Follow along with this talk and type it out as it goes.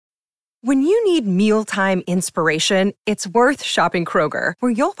When you need mealtime inspiration, it's worth shopping Kroger,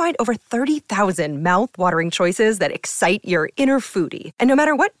 where you'll find over 30,000 mouth-watering choices that excite your inner foodie. And no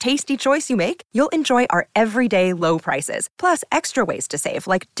matter what tasty choice you make, you'll enjoy our everyday low prices, plus extra ways to save,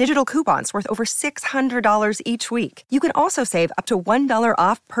 like digital coupons worth over $600 each week. You can also save up to $1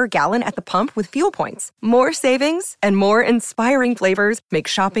 off per gallon at the pump with fuel points. More savings and more inspiring flavors make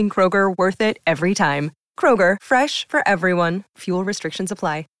shopping Kroger worth it every time. Kroger, fresh for everyone. Fuel restrictions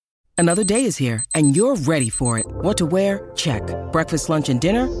apply. Another day is here, and you're ready for it. What to wear? Check. Breakfast, lunch, and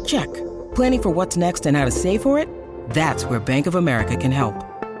dinner? Check. Planning for what's next and how to save for it? That's where Bank of America can help.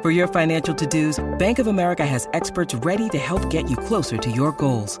 For your financial to-dos, Bank of America has experts ready to help get you closer to your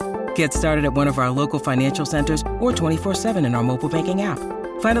goals. Get started at one of our local financial centers or 24/7 in our mobile banking app.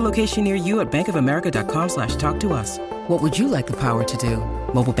 Find a location near you at bankofamerica.com/talktous. What would you like the power to do?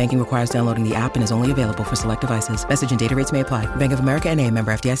 Mobile banking requires downloading the app and is only available for select devices. Message and data rates may apply. Bank of America N.A.,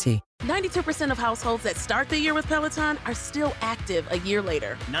 member FDIC. 92% of households that start the year with Peloton are still active a year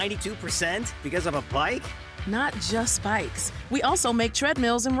later. 92% because of a bike? Not just bikes. We also make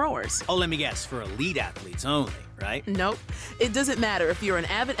treadmills and rowers. Oh, let me guess, for elite athletes only, right? Nope. It doesn't matter if you're an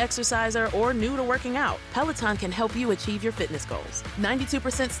avid exerciser or new to working out. Peloton can help you achieve your fitness goals.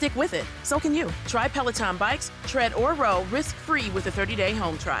 92% stick with it. So can you. Try Peloton bikes, tread, or row risk-free with a 30-day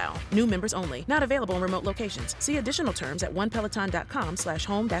home trial. New members only. Not available in remote locations. See additional terms at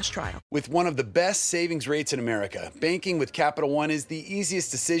onepeloton.com/home-trial. With one of the best savings rates in America, banking with Capital One is the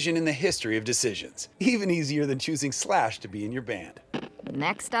easiest decision in the history of decisions. Even easier than choosing Slash to be in your band.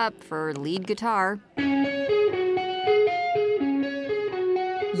 Next up for lead guitar.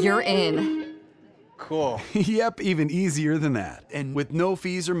 You're in. Cool. Yep, even easier than that. And with no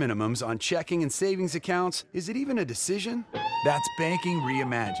fees or minimums on checking and savings accounts, is it even a decision? That's banking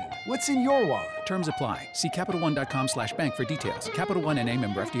reimagined. What's in your wallet? Terms apply. See CapitalOne.com/bank for details. Capital One N.A.,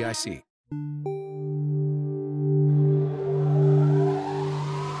 member FDIC.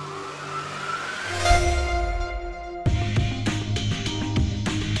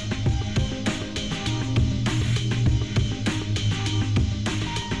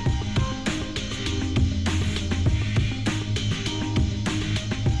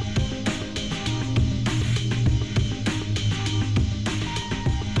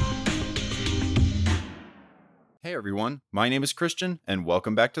 Hey everyone, my name is Christian, and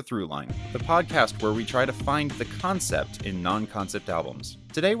welcome back to Throughline, the podcast where we try to find the concept in non-concept albums.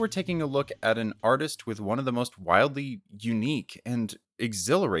 Today we're taking a look at an artist with one of the most wildly unique and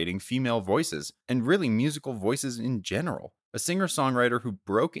exhilarating female voices, and really musical voices in general. A singer-songwriter who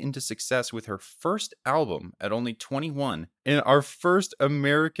broke into success with her first album at only 21, and our first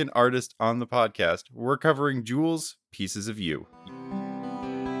American artist on the podcast. We're covering Jewel's Pieces of You.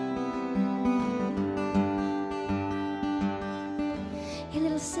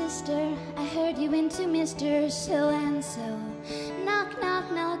 Sister, I heard you into Mr. So-and-so. Knock,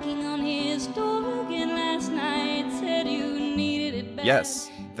 knock, knocking on his door again last night. Said you needed it bad.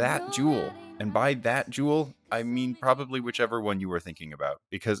 Yes, that Jewel. And by that Jewel, I mean probably whichever one you were thinking about,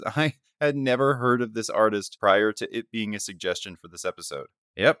 because I had never heard of this artist prior to it being a suggestion for this episode.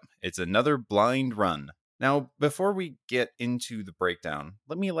 Yep, it's another Blind Run. Now, before we get into the breakdown,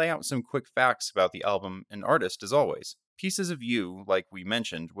 let me lay out some quick facts about the album and artist as always. Pieces of You, like we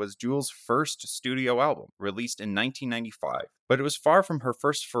mentioned, was Jewel's first studio album, released in 1995. But it was far from her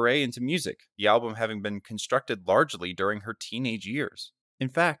first foray into music, the album having been constructed largely during her teenage years. In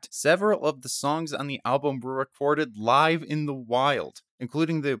fact, several of the songs on the album were recorded live in the wild,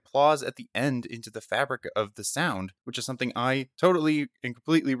 including the applause at the end into the fabric of the sound, which is something I totally and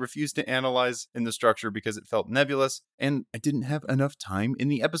completely refused to analyze in the structure because it felt nebulous, and I didn't have enough time in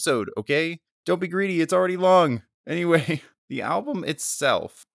the episode, okay? Don't be greedy, it's already long. Anyway, the album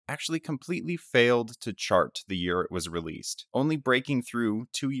itself actually completely failed to chart the year it was released, only breaking through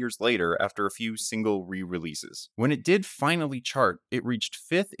 2 years later after a few single re-releases. When it did finally chart, it reached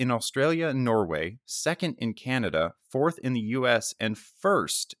 5th in Australia and Norway, 2nd in Canada, 4th in the US, and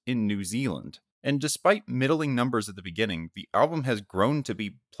 1st in New Zealand. And despite middling numbers at the beginning, the album has grown to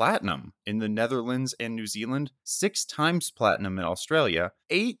be platinum in the Netherlands and New Zealand, 6 times platinum in Australia,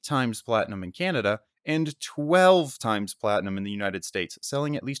 8 times platinum in Canada, and 12 times platinum in the United States,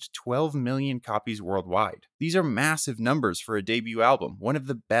 selling at least 12 million copies worldwide. These are massive numbers for a debut album, one of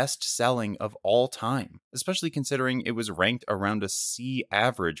the best selling of all time, especially considering it was ranked around a C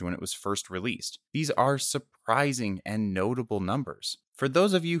average when it was first released. These are surprising and notable numbers. For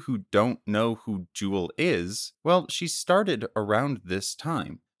those of you who don't know who Jewel is, well, she started around this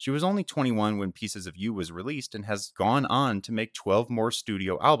time. She was only 21 when Pieces of You was released and has gone on to make 12 more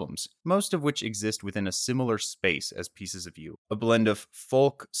studio albums, most of which exist within a similar space as Pieces of You. A blend of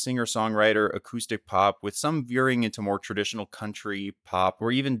folk, singer-songwriter, acoustic pop, with some veering into more traditional country, pop,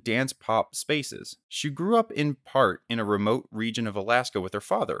 or even dance pop spaces. She grew up in part in a remote region of Alaska with her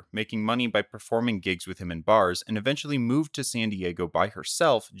father, making money by performing gigs with him in bars, and eventually moved to San Diego by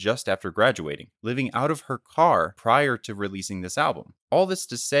herself just after graduating, living out of her car prior to releasing this album. All this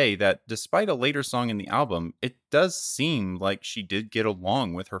to say that despite a later song in the album, it does seem like she did get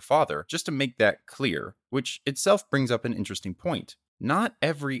along with her father, just to make that clear, which itself brings up an interesting point. Not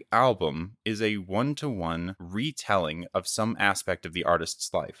every album is a one-to-one retelling of some aspect of the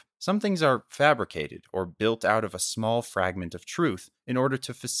artist's life. Some things are fabricated or built out of a small fragment of truth in order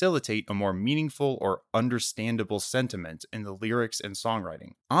to facilitate a more meaningful or understandable sentiment in the lyrics and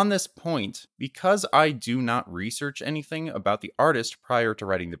songwriting. On this point, because I do not research anything about the artist prior to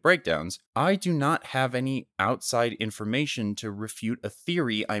writing the breakdowns, I do not have any outside information to refute a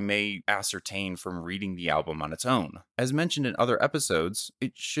theory I may ascertain from reading the album on its own. As mentioned in other episodes,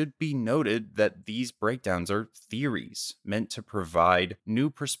 it should be noted that these breakdowns are theories meant to provide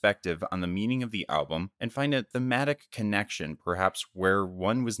new perspective on the meaning of the album and find a thematic connection, perhaps where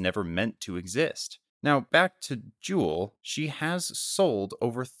one was never meant to exist. Now, back to Jewel, she has sold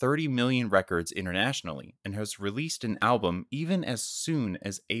over 30 million records internationally and has released an album even as soon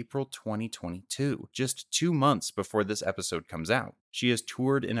as April 2022, just 2 months before this episode comes out. She has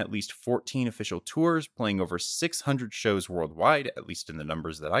toured in at least 14 official tours, playing over 600 shows worldwide, at least in the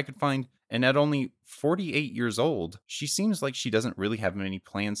numbers that I could find, and at only 48 years old, she seems like she doesn't really have many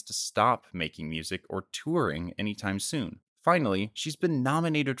plans to stop making music or touring anytime soon. Finally, she's been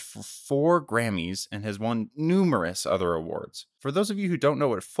nominated for 4 Grammys and has won numerous other awards. For those of you who don't know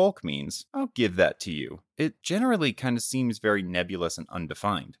what folk means, I'll give that to you. It generally kind of seems very nebulous and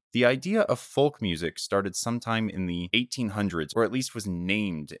undefined. The idea of folk music started sometime in the 1800s, or at least was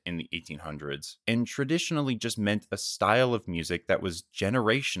named in the 1800s, and traditionally just meant a style of music that was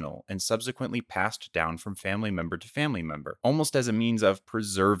generational and subsequently passed down from family member to family member, almost as a means of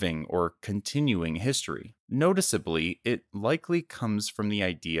preserving or continuing history. Noticeably, it likely comes from the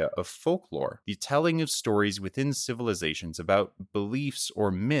idea of folklore, the telling of stories within civilizations about beliefs or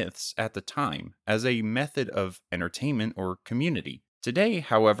myths at the time, as a method of entertainment or community. Today,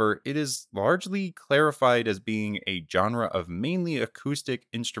 however, it is largely clarified as being a genre of mainly acoustic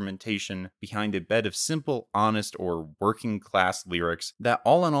instrumentation behind a bed of simple, honest, or working-class lyrics that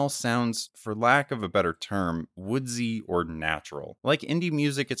all in all sounds, for lack of a better term, woodsy or natural. Like indie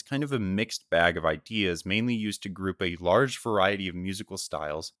music, it's kind of a mixed bag of ideas mainly used to group a large variety of musical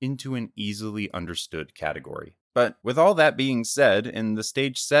styles into an easily understood category. But with all that being said, and the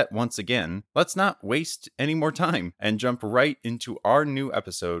stage set once again, let's not waste any more time and jump right into our new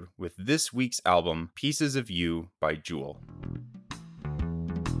episode with this week's album, Pieces of You by Jewel.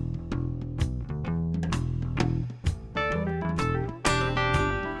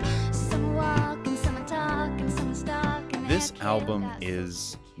 This album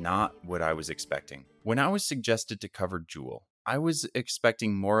is not what I was expecting. When I was suggested to cover Jewel, I was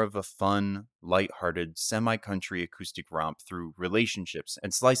expecting more of a fun, lighthearted, semi-country acoustic romp through relationships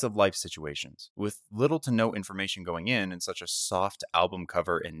and slice-of-life situations. With little to no information going in and such a soft album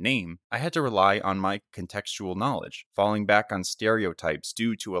cover and name, I had to rely on my contextual knowledge, falling back on stereotypes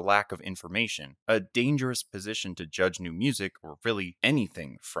due to a lack of information, a dangerous position to judge new music or really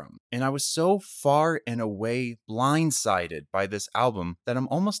anything from. And I was so far and away blindsided by this album that I'm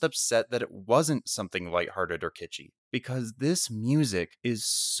almost upset that it wasn't something lighthearted or kitschy. Because this music is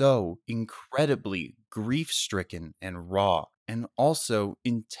so incredibly grief-stricken and raw, and also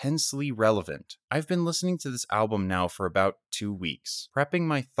intensely relevant. I've been listening to this album now for about 2 weeks, prepping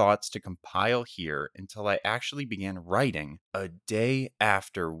my thoughts to compile here until I actually began writing a day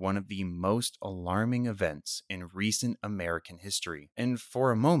after one of the most alarming events in recent American history. And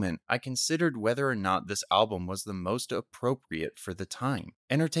for a moment, I considered whether or not this album was the most appropriate for the time.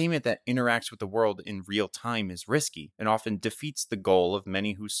 Entertainment that interacts with the world in real time is risky and often defeats the goal of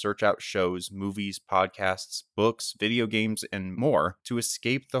many who search out shows, movies, podcasts, books, video games, and more to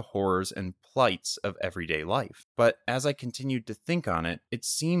escape the horrors and plights of everyday life. But as I continued to think on it, it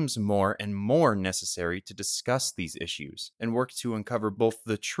seems more and more necessary to discuss these issues and work to uncover both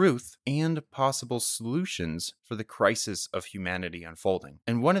the truth and possible solutions for the crisis of humanity unfolding.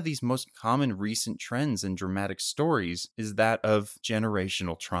 And one of these most common recent trends in dramatic stories is that of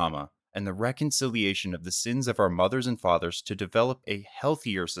generational trauma. and the reconciliation of the sins of our mothers and fathers to develop a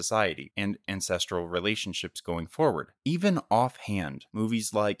healthier society and ancestral relationships going forward. Even offhand,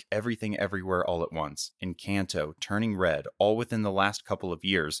 movies like Everything Everywhere All at Once, Encanto, Turning Red, all within the last couple of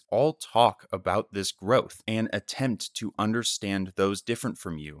years, all talk about this growth and attempt to understand those different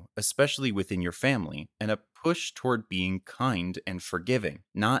from you, especially within your family, and a push toward being kind and forgiving,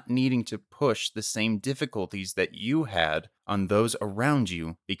 not needing to push the same difficulties that you had on those around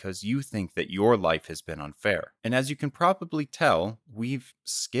you because you think that your life has been unfair. And as you can probably tell, we've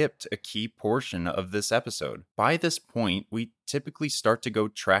skipped a key portion of this episode. By this point, we typically start to go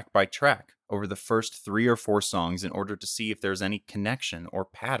track by track over the first 3 or 4 songs in order to see if there's any connection or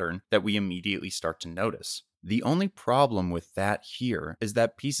pattern that we immediately start to notice. The only problem with that here is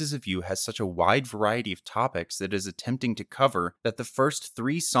that Pieces of You has such a wide variety of topics that it is attempting to cover that the first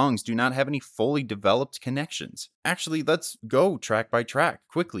 3 songs do not have any fully developed connections. Actually, let's go track by track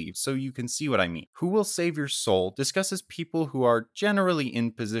quickly so you can see what I mean. Who Will Save Your Soul discusses people who are generally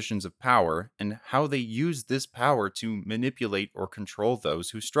in positions of power and how they use this power to manipulate or control those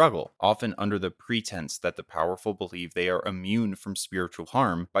who struggle, often under the pretense that the powerful believe they are immune from spiritual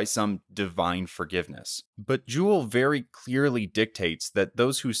harm by some divine forgiveness. But Jewel very clearly dictates that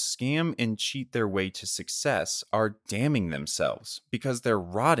those who scam and cheat their way to success are damning themselves because they're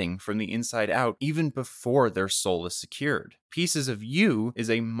rotting from the inside out even before their soul is secured. Pieces of You is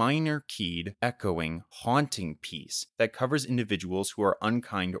a minor keyed, echoing, haunting piece that covers individuals who are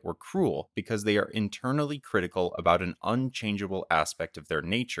unkind or cruel because they are internally critical about an unchangeable aspect of their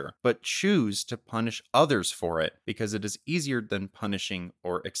nature, but choose to punish others for it because it is easier than punishing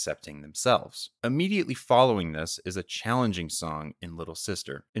or accepting themselves. Immediately following this is a challenging song in Little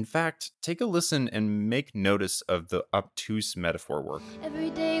Sister. In fact, take a listen and make notice of the obtuse metaphor work.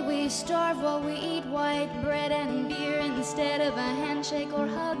 Every day we starve while we eat white bread and beer. Instead of a handshake or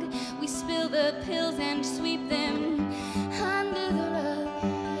hug, we spill the pills and sweep them under the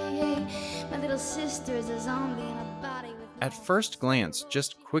rug. My little sister's a zombie in a body with... At first glance,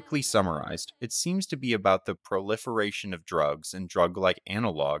 just quickly summarized, it seems to be about the proliferation of drugs and drug-like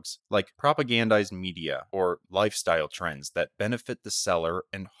analogs like propagandized media or lifestyle trends that benefit the seller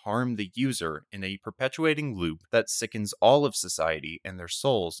and harm the user in a perpetuating loop that sickens all of society and their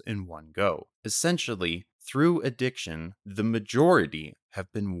souls in one go. Essentially, through addiction, the majority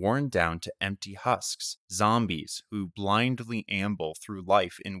have been worn down to empty husks, zombies who blindly amble through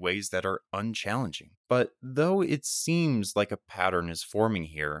life in ways that are unchallenging. But though it seems like a pattern is forming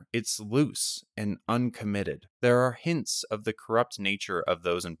here, it's loose and uncommitted. There are hints of the corrupt nature of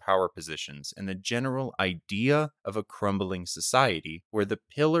those in power positions and the general idea of a crumbling society where the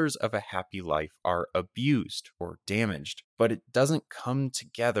pillars of a happy life are abused or damaged, but it doesn't come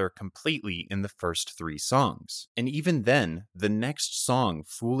together completely in the first 3 songs. And even then, the next song,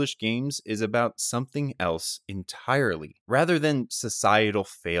 Foolish Games, is about something else entirely. Rather than societal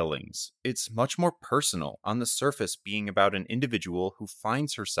failings, it's much more personal, on the surface being about an individual who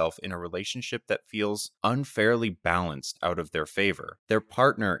finds herself in a relationship that feels unfairly balanced out of their favor. Their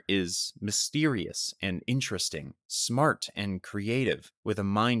partner is mysterious and interesting, smart and creative, with a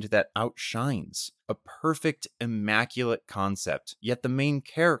mind that outshines. A perfect, immaculate concept, yet the main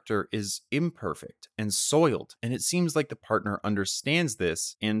character is imperfect and soiled, and it seems like the partner understands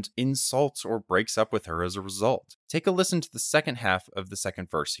this and insults or breaks up with her as a result. Take a listen to the second half of the second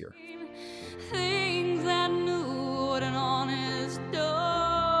verse here. Things that knew what an honest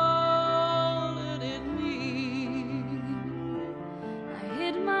dollar did mean. I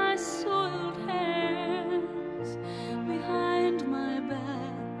hid my soiled hands behind my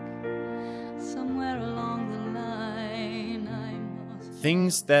back. Somewhere along the line I must...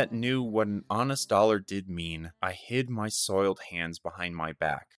 Things that knew what an honest dollar did mean. I hid my soiled hands behind my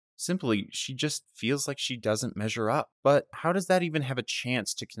back. Simply, she just feels like she doesn't measure up. But how does that even have a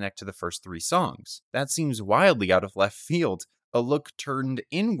chance to connect to the first 3 songs? That seems wildly out of left field. A look turned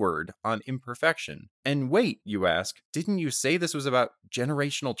inward on imperfection. And wait, you ask, didn't you say this was about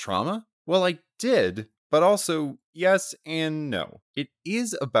generational trauma? Well, I did. But also, yes and no. It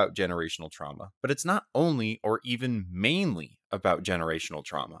is about generational trauma, but it's not only or even mainly about generational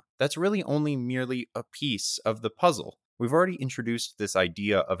trauma. That's really only merely a piece of the puzzle. We've already introduced this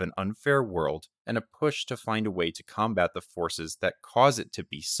idea of an unfair world and a push to find a way to combat the forces that cause it to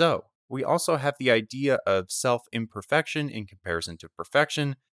be so. We also have the idea of self-imperfection in comparison to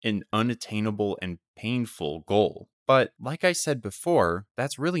perfection, an unattainable and painful goal. But like I said before,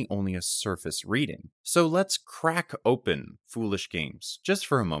 that's really only a surface reading. So let's crack open Foolish Games just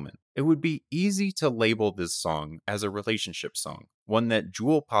for a moment. It would be easy to label this song as a relationship song, one that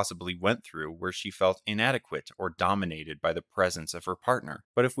Jewel possibly went through where she felt inadequate or dominated by the presence of her partner.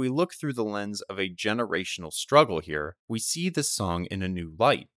 But if we look through the lens of a generational struggle here, we see this song in a new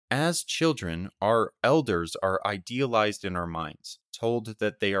light. As children, our elders are idealized in our minds, told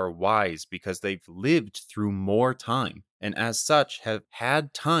that they are wise because they've lived through more time, and as such have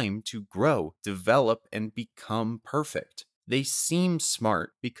had time to grow, develop, and become perfect. They seem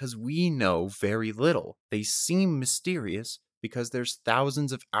smart because we know very little. They seem mysterious because there's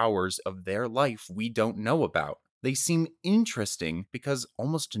thousands of hours of their life we don't know about. They seem interesting because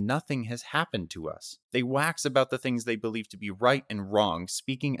almost nothing has happened to us. They wax about the things they believe to be right and wrong,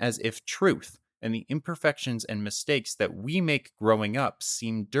 speaking as if truth and the imperfections and mistakes that we make growing up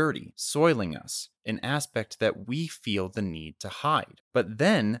seem dirty, soiling us, an aspect that we feel the need to hide. But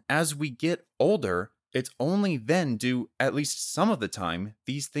then, as we get older, it's only then do, at least some of the time,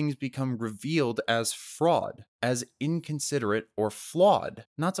 these things become revealed as fraud, as inconsiderate or flawed.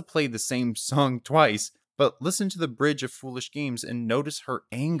 Not to play the same song twice, but listen to the bridge of Foolish Games and notice her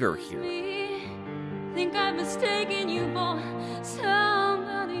anger here. Think I'm mistaken you for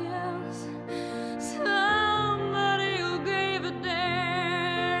somebody else, somebody who gave a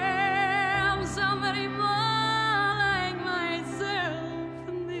damn, somebody more like myself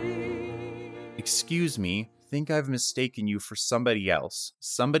and me. Excuse me, think I've mistaken you for somebody else,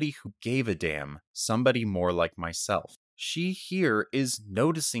 somebody who gave a damn, somebody more like myself. She here is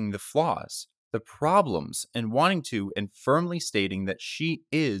noticing the flaws, the problems, and wanting to and firmly stating that she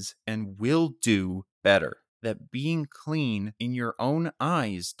is and will do better. That being clean in your own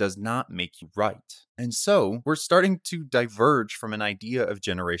eyes does not make you right. And so, we're starting to diverge from an idea of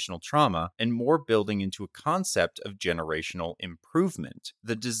generational trauma and more building into a concept of generational improvement,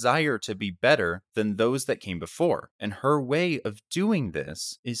 the desire to be better than those that came before. And her way of doing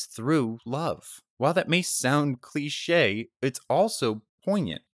this is through love. While that may sound cliche, it's also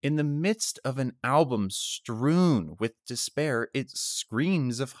poignant. In the midst of an album strewn with despair, it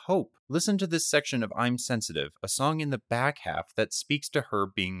screams of hope. Listen to this section of I'm Sensitive, a song in the back half that speaks to her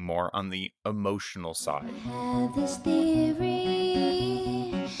being more on the emotional side. I have this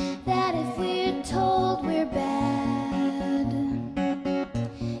theory that if we're told we're bad,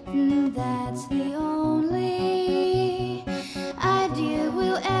 that's the only idea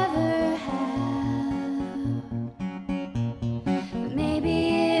we'll ever have. But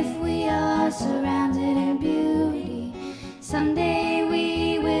maybe if we are surrounded in beauty, someday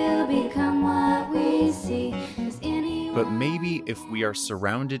we will become what we see. But maybe if we are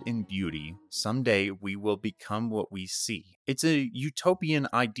surrounded in beauty, someday we will become what we see. It's a utopian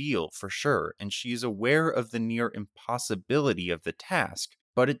ideal for sure, and she is aware of the near impossibility of the task,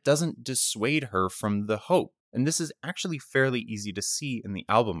 but it doesn't dissuade her from the hope. And this is actually fairly easy to see in the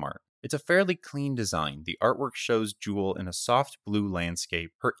album art. It's a fairly clean design. The artwork shows Jewel in a soft blue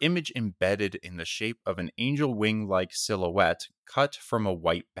landscape, her image embedded in the shape of an angel wing-like silhouette cut from a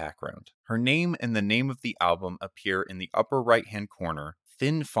white background. Her name and the name of the album appear in the upper right-hand corner,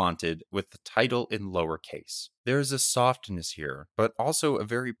 thin fonted with the title in lowercase. There is a softness here, but also a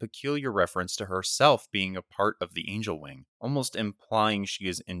very peculiar reference to herself being a part of the angel wing, almost implying she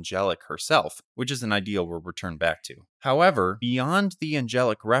is angelic herself, which is an ideal we'll return back to. However, beyond the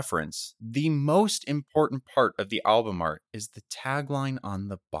angelic reference, the most important part of the album art is the tagline on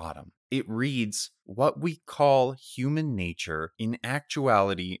the bottom. It reads, "What we call human nature, in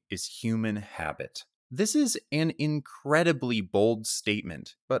actuality, is human habit." This is an incredibly bold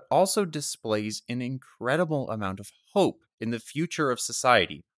statement, but also displays an incredible amount of hope in the future of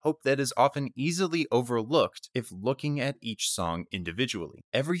society, hope that is often easily overlooked if looking at each song individually.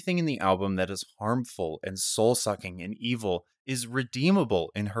 Everything in the album that is harmful and soul-sucking and evil is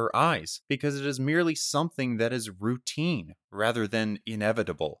redeemable in her eyes, because it is merely something that is routine rather than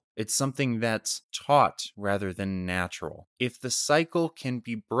inevitable. It's something that's taught rather than natural. If the cycle can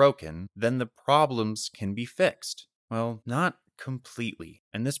be broken, then the problems can be fixed. Well, not completely.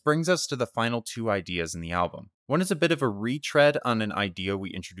 And this brings us to the final two ideas in the album. One is a bit of a retread on an idea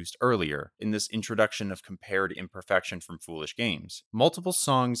we introduced earlier in this introduction of compared imperfection from Foolish Games. Multiple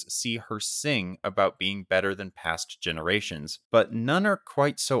songs see her sing about being better than past generations, but none are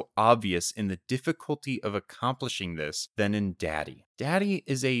quite so obvious in the difficulty of accomplishing this than in Daddy. Daddy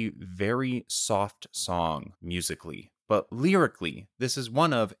is a very soft song musically, but lyrically, this is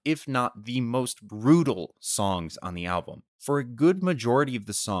one of, if not the most brutal songs on the album. For a good majority of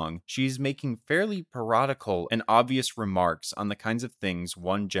the song, she's making fairly parodical and obvious remarks on the kinds of things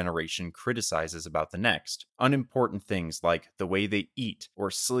one generation criticizes about the next. Unimportant things like the way they eat or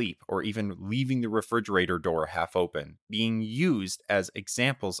sleep or even leaving the refrigerator door half open, being used as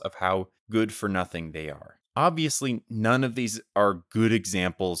examples of how good for nothing they are. Obviously, none of these are good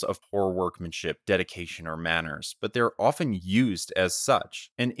examples of poor workmanship, dedication, or manners, but they're often used as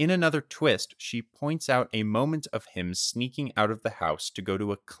such. And in another twist, she points out a moment of him sneaking out of the house to go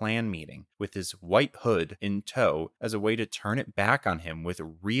to a clan meeting with his white hood in tow as a way to turn it back on him with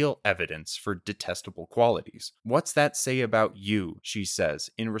real evidence for detestable qualities. "What's that say about you?" she says,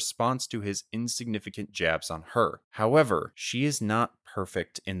 in response to his insignificant jabs on her. However, she is not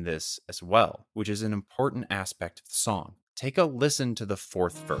perfect in this as well, which is an important aspect of the song. Take a listen to the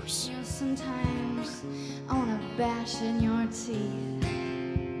fourth verse. Sometimes I wanna bash in your teeth,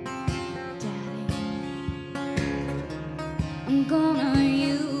 Daddy. I'm gonna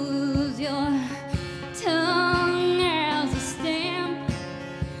use your tongue as a stamp.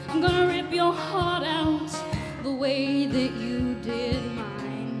 I'm gonna rip your heart out the way that you did mine.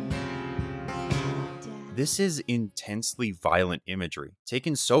 This is intensely violent imagery,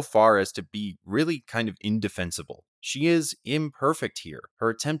 taken so far as to be really kind of indefensible. She is imperfect here. Her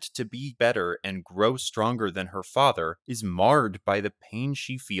attempt to be better and grow stronger than her father is marred by the pain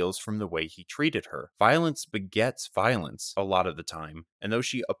she feels from the way he treated her. Violence begets violence a lot of the time, and though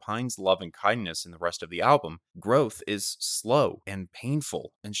she opines love and kindness in the rest of the album, growth is slow and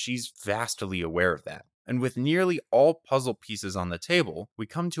painful, and she's vastly aware of that. And with nearly all puzzle pieces on the table, we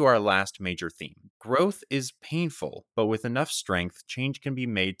come to our last major theme. Growth is painful, but with enough strength, change can be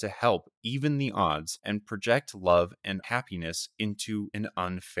made to help even the odds and project love and happiness into an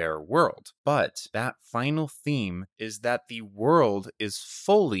unfair world. But that final theme is that the world is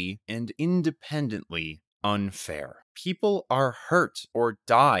fully and independently unfair. People are hurt or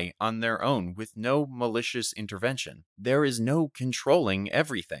die on their own with no malicious intervention. There is no controlling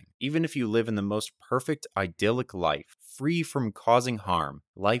everything. Even if you live in the most perfect, idyllic life, free from causing harm,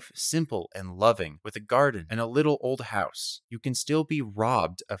 life simple and loving, with a garden and a little old house, you can still be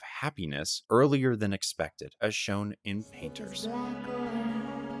robbed of happiness earlier than expected, as shown in Painters.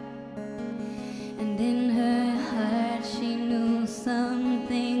 And in her heart she knew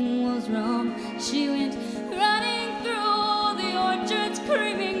something was wrong. She went running through the orchard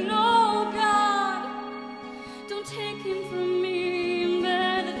screaming, "No, God, don't take him from me." And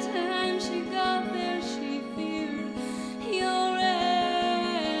by the time she got there, she feared he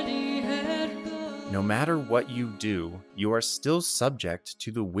already had gone. No matter what you do, you are still subject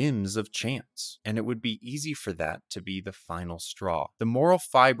to the whims of chance, and it would be easy for that to be the final straw. The moral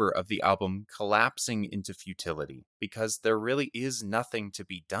fiber of the album collapsing into futility, because there really is nothing to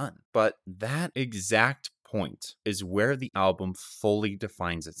be done. But that exact point is where the album fully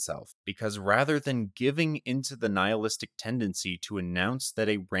defines itself, because rather than giving into the nihilistic tendency to announce that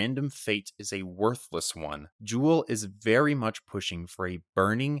a random fate is a worthless one, Jewel is very much pushing for a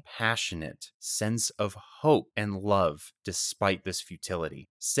burning, passionate sense of hope and love despite this futility,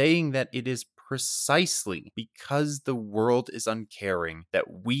 saying that it is precisely because the world is uncaring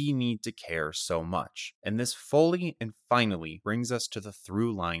that we need to care so much. And this fully and finally brings us to the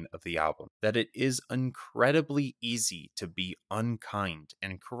through line of the album, that it is incredibly easy to be unkind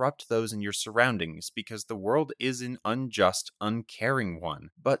and corrupt those in your surroundings because the world is an unjust, uncaring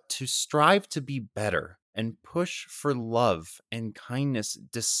one. But to strive to be better and push for love and kindness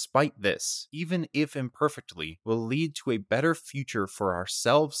despite this, even if imperfectly, will lead to a better future for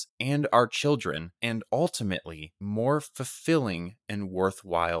ourselves and our children, and ultimately, more fulfilling and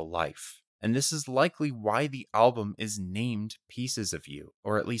worthwhile life. And this is likely why the album is named Pieces of You,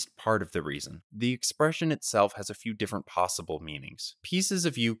 or at least part of the reason. The expression itself has a few different possible meanings. Pieces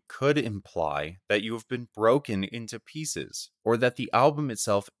of you could imply that you have been broken into pieces, or that the album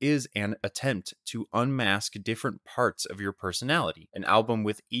itself is an attempt to unmask different parts of your personality, an album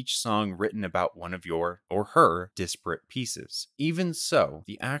with each song written about one of your, or her, disparate pieces. Even so,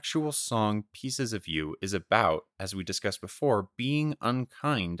 the actual song Pieces of You is about, as we discussed before, being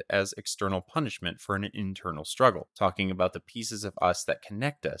unkind as external punishment for an internal struggle, talking about the pieces of us that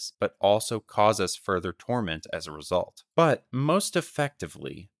connect us, but also cause us further torment as a result. But most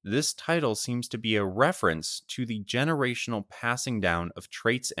effectively, this title seems to be a reference to the generational passing down of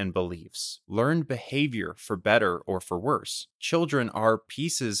traits and beliefs, learned behavior for better or for worse. Children are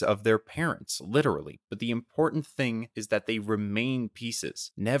pieces of their parents, literally, but the important thing is that they remain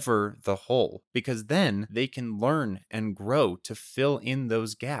pieces, never the whole, because then they can learn and grow to fill in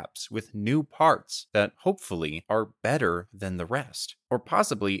those gaps with new parts that hopefully are better than the rest. Or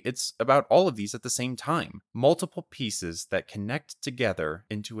possibly it's about all of these at the same time, multiple pieces that connect together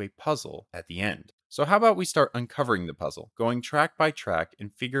into a puzzle at the end. So how about we start uncovering the puzzle, going track by track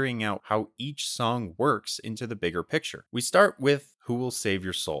and figuring out how each song works into the bigger picture. We start with Who Will Save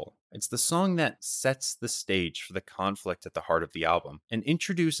Your Soul? It's the song that sets the stage for the conflict at the heart of the album and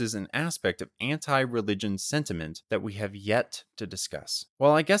introduces an aspect of anti-religion sentiment that we have yet to discuss.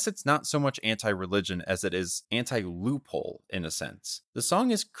 Well, I guess it's not so much anti-religion as it is anti-loophole in a sense. The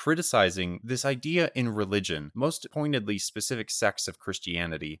song is criticizing this idea in religion, most pointedly specific sects of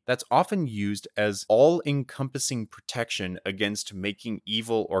Christianity, that's often used as all-encompassing protection against making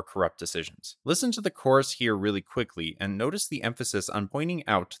evil or corrupt decisions. Listen to the chorus here really quickly and notice the emphasis on pointing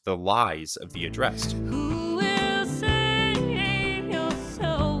out the lies of the addressed. Who will save your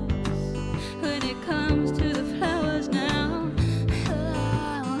souls when it comes to the flowers now?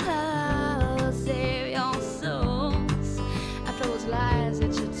 Who will save your souls after those lies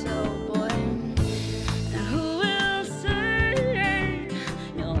that you told, boy? And who will save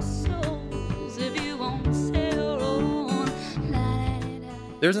your souls if you won't save your own?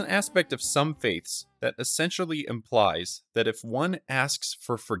 There's an aspect of some faiths that essentially implies that if one asks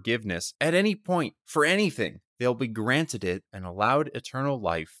for forgiveness at any point for anything, they'll be granted it and allowed eternal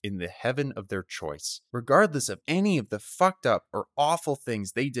life in the heaven of their choice, regardless of any of the fucked up or awful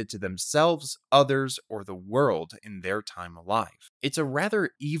things they did to themselves, others, or the world in their time alive. It's a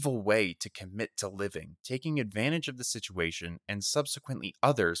rather evil way to commit to living, taking advantage of the situation and subsequently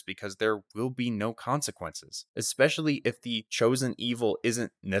others because there will be no consequences, especially if the chosen evil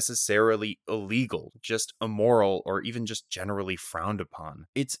isn't necessarily illegal, just immoral, or even just generally frowned upon.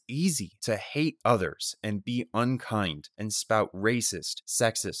 It's easy to hate others and be unkind and spout racist,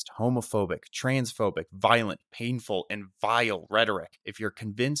 sexist, homophobic, transphobic, violent, painful, and vile rhetoric if you're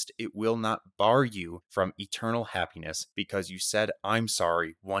convinced it will not bar you from eternal happiness because you said "I'm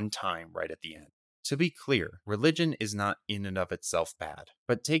sorry" one time right at the end. To be clear, religion is not in and of itself bad,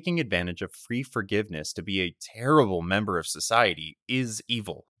 but taking advantage of free forgiveness to be a terrible member of society is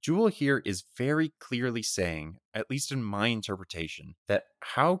evil. Jewel here is very clearly saying, at least in my interpretation, that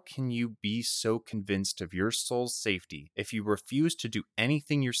how can you be so convinced of your soul's safety if you refuse to do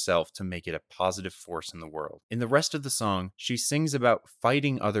anything yourself to make it a positive force in the world? In the rest of the song, she sings about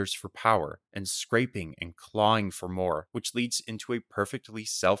fighting others for power and scraping and clawing for more, which leads into a perfectly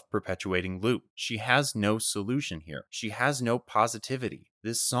self-perpetuating loop. She has no solution here. She has no positivity.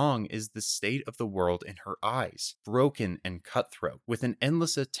 This song is the state of the world in her eyes, broken and cutthroat, with an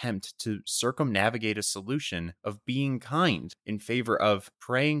endless attempt to circumnavigate a solution of being kind in favor of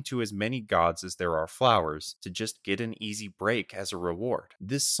praying to as many gods as there are flowers to just get an easy break as a reward.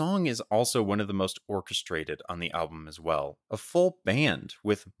 This song is also one of the most orchestrated on the album as well. A full band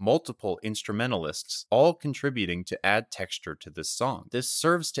with multiple instrumentalists all contributing to add texture to this song. This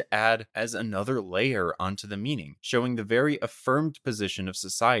serves to add as another layer onto the meaning, showing the very affirmed position of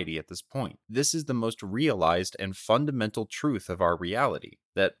society at this point. This is the most realized and fundamental truth of our reality,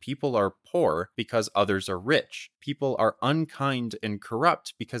 that people are poor because others are rich. People are unkind and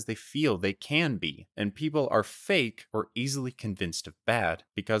corrupt because they feel they can be. And people are fake or easily convinced of bad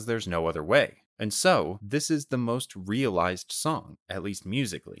because there's no other way. And so, this is the most realized song, at least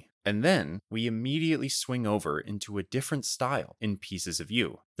musically. And then, we immediately swing over into a different style in Pieces of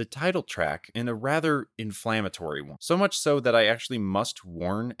You, the title track, in a rather inflammatory one. So much so that I actually must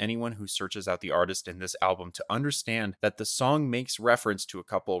warn anyone who searches out the artist in this album to understand that the song makes reference to a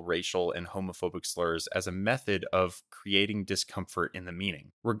couple racial and homophobic slurs as a method of creating discomfort in the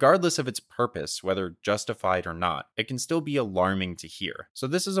meaning. Regardless of its purpose, whether justified or not, it can still be alarming to hear. So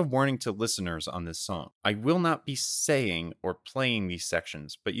this is a warning to listeners on this song. I will not be saying or playing these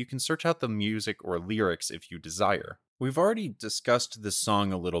sections, but you can search out the music or lyrics if you desire. We've already discussed this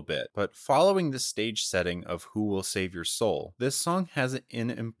song a little bit, but following the stage setting of Who Will Save Your Soul, this song has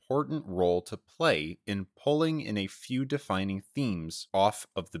an important role to play in pulling in a few defining themes off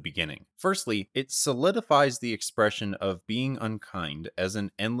of the beginning. Firstly, it solidifies the expression of being unkind as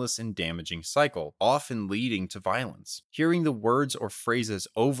an endless and damaging cycle, often leading to violence. Hearing the words or phrases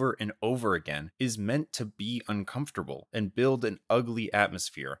over and over again is meant to be uncomfortable and build an ugly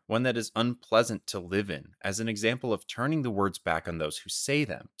atmosphere, one that is unpleasant to live in, as an example of turning the words back on those who say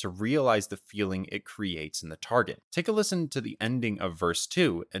them to realize the feeling it creates in the target. Take a listen to the ending of verse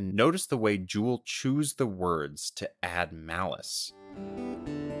 2 and notice the way Jewel chews the words to add malice.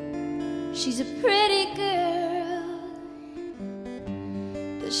 She's a pretty girl.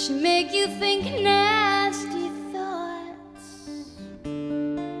 Does she make you think nasty thoughts?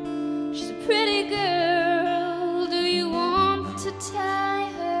 She's a pretty girl. Do you want to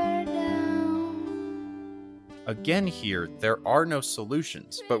tie her down? Again here, there are no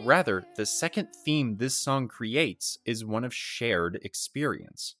solutions, but rather, the second theme this song creates is one of shared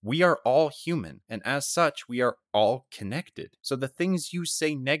experience. We are all human, and as such, we are all connected. So the things you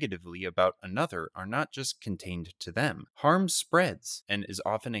say negatively about another are not just contained to them. Harm spreads, and is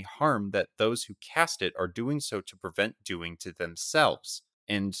often a harm that those who cast it are doing so to prevent doing to themselves.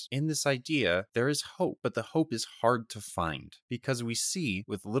 And in this idea, there is hope, but the hope is hard to find because we see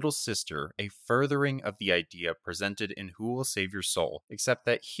with Little Sister a furthering of the idea presented in Who Will Save Your Soul, except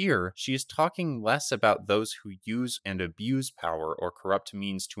that here she is talking less about those who use and abuse power or corrupt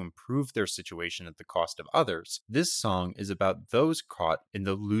means to improve their situation at the cost of others. This song is about those caught in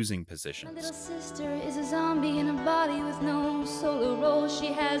the losing positions. My little sister is a zombie in a body with no solo role.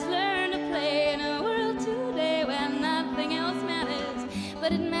 She has learned to play in a world today where nothing else matters.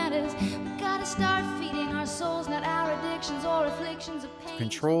 But it matters, we gotta start feeding our souls, not our addictions or afflictions of pain.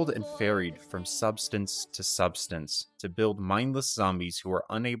 Controlled and ferried from substance to build mindless zombies who are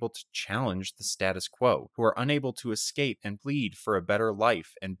unable to challenge the status quo, who are unable to escape and plead for a better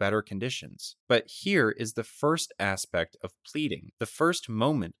life and better conditions. But here is the first aspect of pleading, the first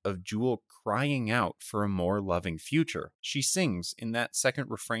moment of Jewel crying out for a more loving future. She sings in that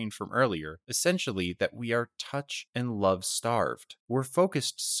second refrain from earlier, essentially that we are touch and love starved. We're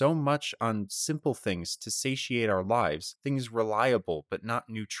focused so much on simple things to satiate our lives, things reliable but not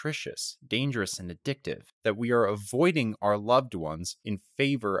nutritious, dangerous and addictive, that we are avoiding our loved ones in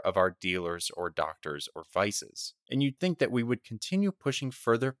favor of our dealers or doctors or vices. And you'd think that we would continue pushing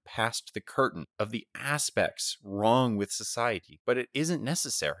further past the curtain of the aspects wrong with society, but it isn't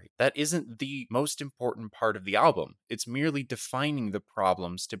necessary. That isn't the most important part of the album. It's merely defining the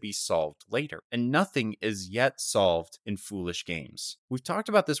problems to be solved later. And nothing is yet solved in Foolish Games. We've talked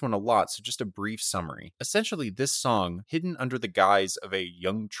about this one a lot, so just a brief summary. Essentially, this song, hidden under the guise of a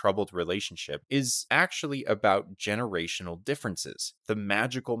young troubled relationship, is actually about generational differences, the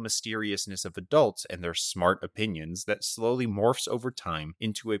magical mysteriousness of adults and their smart opinions that slowly morphs over time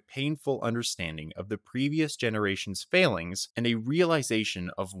into a painful understanding of the previous generation's failings and a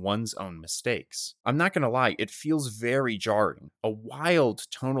realization of one's own mistakes. I'm not gonna lie, it feels very jarring. A wild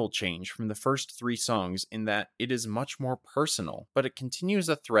tonal change from the first three songs in that it is much more personal, but it continues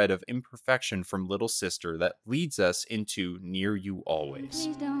a thread of imperfection from Little Sister that leads us into Near You Always.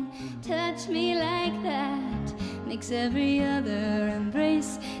 Please don't touch me like that. Makes every other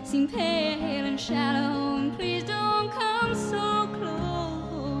embrace seem pale and shallow. And please don't come so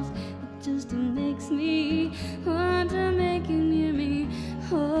close. It just makes me want to make you near me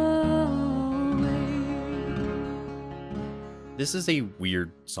always. This is a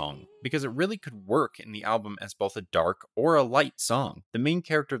weird song because it really could work in the album as both a dark or a light song. The main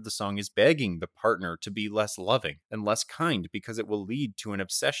character of the song is begging the partner to be less loving and less kind because it will lead to an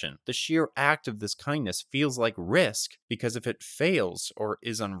obsession. The sheer act of this kindness feels like risk because if it fails or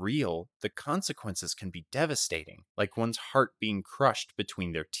is unreal, the consequences can be devastating, like one's heart being crushed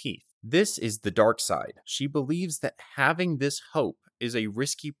between their teeth. This is the dark side. She believes that having this hope is a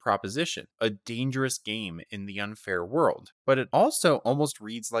risky proposition, a dangerous game in the unfair world. But it also almost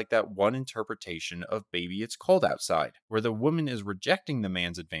reads like that one interpretation of Baby It's Cold Outside, where the woman is rejecting the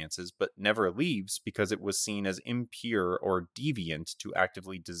man's advances but never leaves because it was seen as impure or deviant to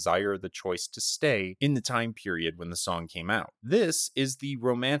actively desire the choice to stay in the time period when the song came out. This is the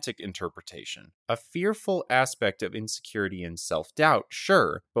romantic interpretation, a fearful aspect of insecurity and self-doubt,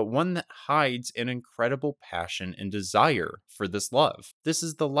 sure, but one that hides an incredible passion and desire for this love. This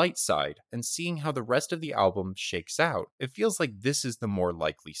is the light side, and seeing how the rest of the album shakes out, it feels like this is the more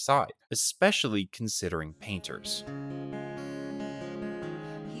likely side, especially considering Painters.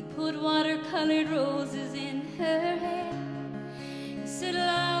 He put watercolored roses in her hair. He said,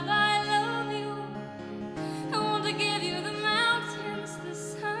 love, I love you. I want to give you the mountains, the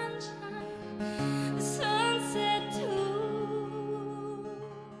sunshine, the sunset too.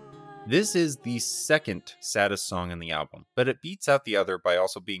 This is the second saddest song on the album, but it beats out the other by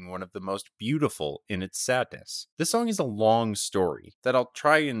also being one of the most beautiful in its sadness. This song is a long story that I'll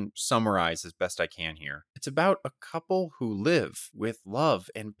try and summarize as best I can here. It's about a couple who live with love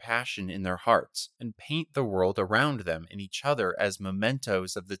and passion in their hearts and paint the world around them and each other as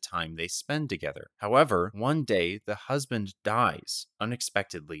mementos of the time they spend together. However, one day the husband dies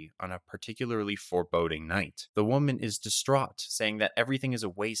unexpectedly on a particularly foreboding night. The woman is distraught, saying that everything is a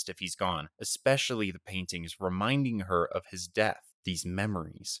waste if he's gone, especially the paintings reminding her of his death. these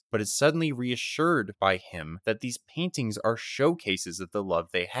memories, but is suddenly reassured by him that these paintings are showcases of the love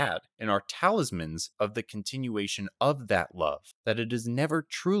they had and are talismans of the continuation of that love, that it is never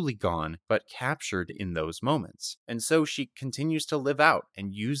truly gone but captured in those moments. And so she continues to live out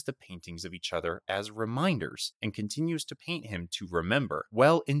and use the paintings of each other as reminders and continues to paint him to remember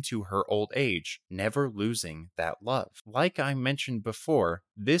well into her old age, never losing that love. Like I mentioned before,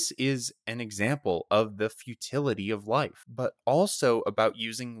 this is an example of the futility of life, but also about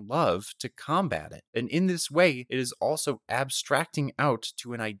using love to combat it. And in this way, it is also abstracting out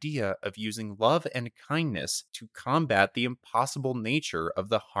to an idea of using love and kindness to combat the impossible nature of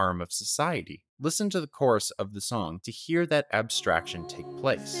the harm of society. Listen to the chorus of the song to hear that abstraction take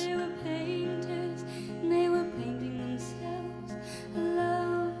place. They were painters, and they were painting themselves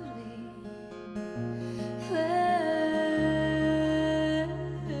lovely.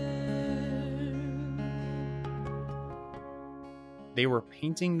 They were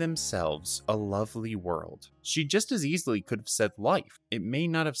painting themselves a lovely world. She just as easily could have said life. It may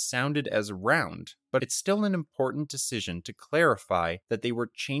not have sounded as round, but it's still an important decision to clarify that they were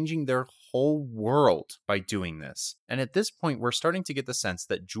changing their whole world by doing this. And at this point, we're starting to get the sense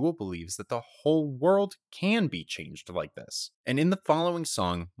that Jewel believes that the whole world can be changed like this. And in the following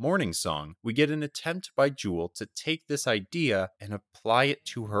song, Morning Song, we get an attempt by Jewel to take this idea and apply it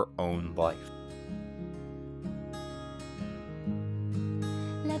to her own life.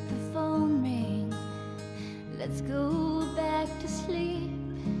 Let the phone ring, let's go back to sleep.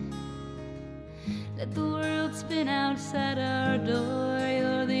 Let the world spin outside our door,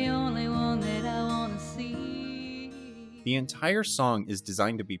 you're the only one that I want to see. The entire song is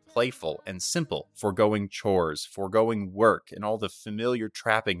designed to be playful and simple, foregoing chores, foregoing work, and all the familiar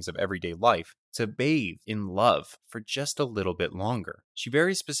trappings of everyday life, to bathe in love for just a little bit longer. She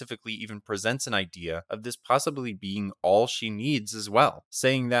very specifically even presents an idea of this possibly being all she needs as well,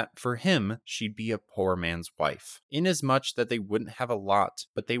 saying that for him, she'd be a poor man's wife, inasmuch that they wouldn't have a lot,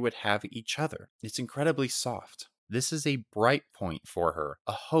 but they would have each other. It's incredibly soft. This is a bright point for her,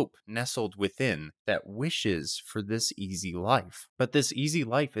 a hope nestled within that wishes for this easy life. But this easy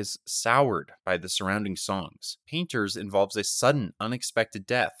life is soured by the surrounding songs. Painters involves a sudden, unexpected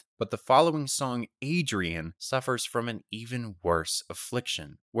death, but the following song, Adrian, suffers from an even worse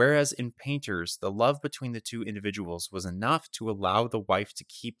affliction. Whereas in Painters, the love between the two individuals was enough to allow the wife to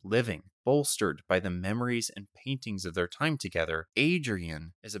keep living, bolstered by the memories and paintings of their time together,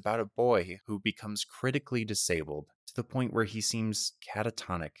 Adrian is about a boy who becomes critically disabled to the point where he seems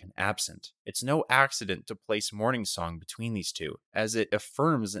catatonic and absent. It's no accident to place Morning Song between these two, as it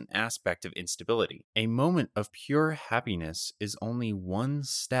affirms an aspect of instability. A moment of pure happiness is only one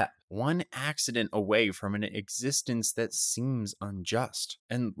step, one accident away from an existence that seems unjust.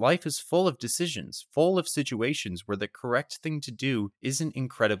 And life is full of decisions, full of situations where the correct thing to do isn't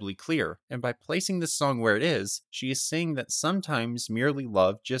incredibly clear. And by placing this song where it is, she is saying that sometimes merely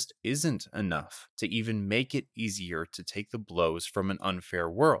love just isn't enough to even make it easier to take the blows from an unfair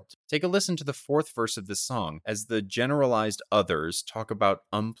world. Take a listen to the fourth verse of this song as the generalized others talk about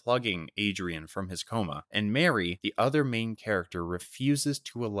unplugging Adrian from his coma, and Mary, the other main character, refuses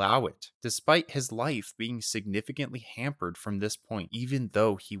to allow it, despite his life being significantly hampered from this point, even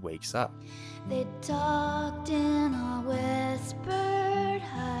though he wakes up. They talked in a whispered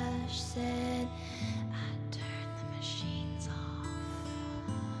hush, said, I turned the machines off.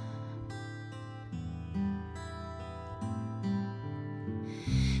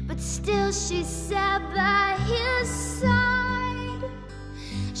 But still she sat by his side.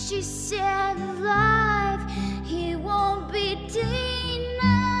 She said, life, he won't be denied.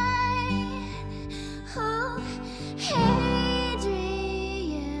 Oh,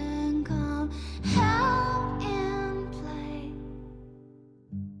 Adrian, come help and play.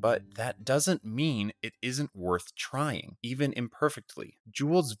 But that doesn't mean it isn't worth trying, even imperfectly.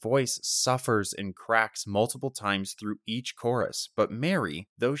 Jewel's voice suffers and cracks multiple times through each chorus, but Mary,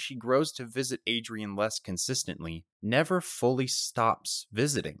 though she grows to visit Adrian less consistently, never fully stops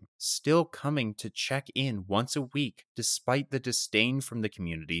visiting, still coming to check in once a week despite the disdain from the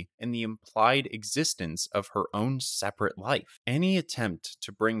community and the implied existence of her own separate life. Any attempt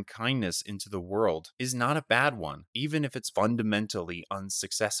to bring kindness into the world is not a bad one, even if it's fundamentally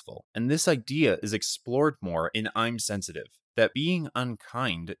unsuccessful. And this idea is explored more in I'm Sensitive. that being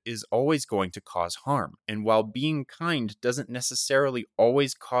unkind is always going to cause harm. And while being kind doesn't necessarily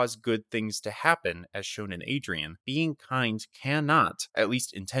always cause good things to happen, as shown in Adrian, being kind cannot, at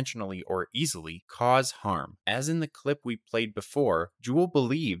least intentionally or easily, cause harm. As in the clip we played before, Jewel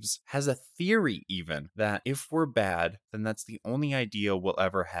believes, has a theory even, that if we're bad, then that's the only ideal we'll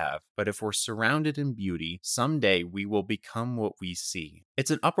ever have. But if we're surrounded in beauty, someday we will become what we see.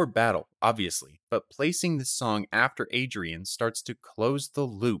 It's an upward battle, obviously, but placing this song after Adrian starts to close the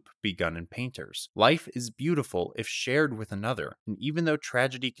loop begun in Painters. Life is beautiful if shared with another, and even though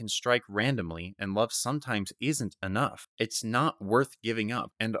tragedy can strike randomly and love sometimes isn't enough, it's not worth giving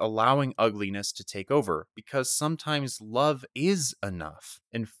up and allowing ugliness to take over, because sometimes love is enough.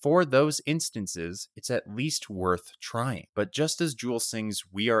 And for those instances, it's at least worth trying. But just as Jewel sings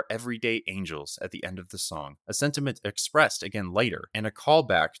 "We Are Everyday Angels" at the end of the song, a sentiment expressed again later, and a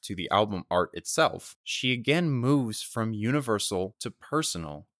callback to the album art itself, she again moves from universal to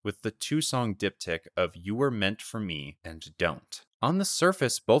personal with the two-song diptych of "You Were Meant for Me" and "Don't." On the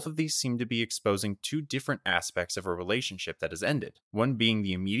surface, both of these seem to be exposing two different aspects of a relationship that has ended, one being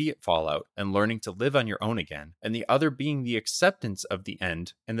the immediate fallout and learning to live on your own again, and the other being the acceptance of the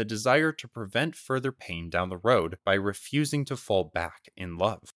end and the desire to prevent further pain down the road by refusing to fall back in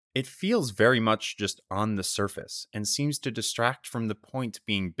love. It feels very much just on the surface and seems to distract from the point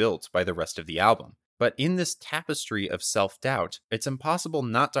being built by the rest of the album. But in this tapestry of self-doubt, it's impossible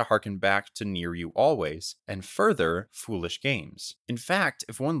not to harken back to Near You Always, and further, Foolish Games. In fact,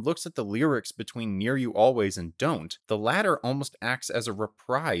 if one looks at the lyrics between Near You Always and Don't, the latter almost acts as a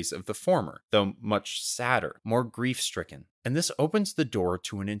reprise of the former, though much sadder, more grief-stricken. And this opens the door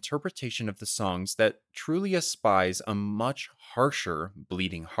to an interpretation of the songs that truly espies a much harsher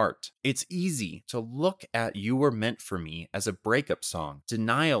bleeding heart. It's easy to look at You Were Meant for Me as a breakup song,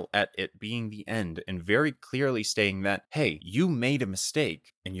 denial at it being the end, and very clearly stating that, hey, you made a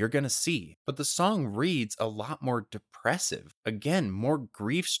mistake, and you're gonna see. But the song reads a lot more depressive, again, more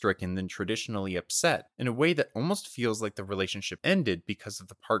grief-stricken than traditionally upset, in a way that almost feels like the relationship ended because of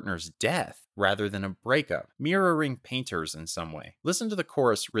the partner's death, rather than a breakup, mirroring Painters in some way. Listen to the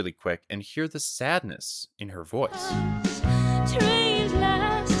chorus really quick and hear the sadness in her voice. Trains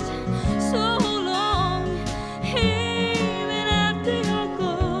last so long, even after you're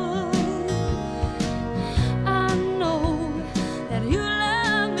gone. I know that you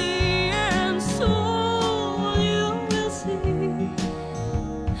love me, and so you will see.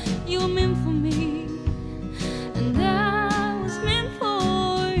 You're meant for me, and I was meant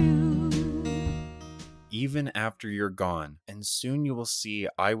for you. Even after you're gone, and soon you will see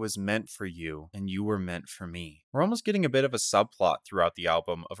I was meant for you, and you were meant for me. We're almost getting a bit of a subplot throughout the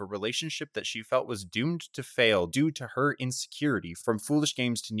album of a relationship that she felt was doomed to fail due to her insecurity, from Foolish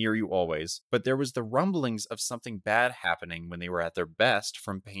Games to Near You Always, but there was the rumblings of something bad happening when they were at their best,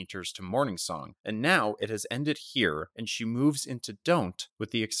 from Painters to Morning Song, and now it has ended here, and she moves into Don't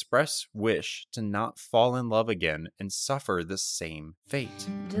with the express wish to not fall in love again and suffer the same fate.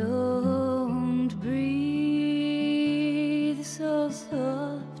 Don't breathe so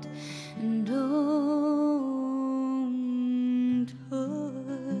soft, and don't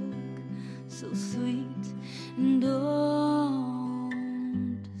talk so sweet, and don't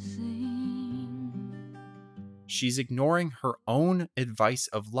sing. She's ignoring her own advice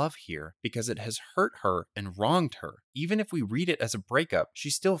of love here because it has hurt her and wronged her. Even if we read it as a breakup,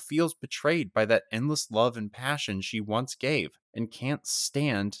 she still feels betrayed by that endless love and passion she once gave and can't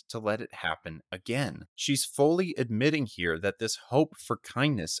stand to let it happen again. She's fully admitting here that this hope for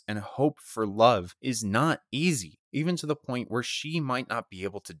kindness and hope for love is not easy, even to the point where she might not be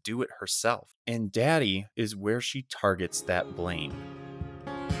able to do it herself. And Daddy is where she targets that blame.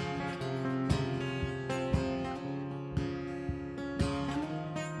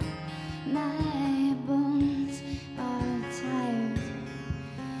 My bones are tired.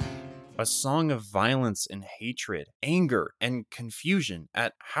 A song of violence and hatred, anger and confusion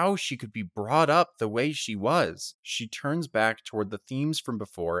at how she could be brought up the way she was. She turns back toward the themes from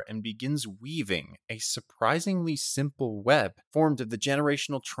before and begins weaving a surprisingly simple web formed of the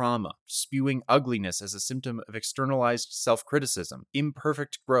generational trauma, spewing ugliness as a symptom of externalized self-criticism,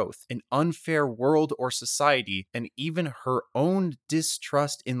 imperfect growth, an unfair world or society, and even her own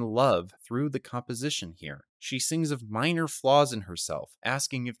distrust in love through the composition here. She sings of minor flaws in herself,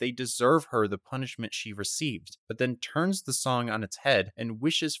 asking if they deserve her the punishment she received, but then turns the song on its head and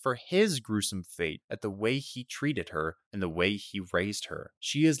wishes for his gruesome fate at the way he treated her and the way he raised her.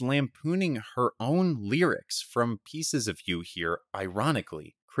 She is lampooning her own lyrics from Pieces of You here,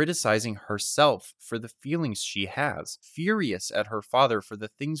 ironically, criticizing herself for the feelings she has, furious at her father for the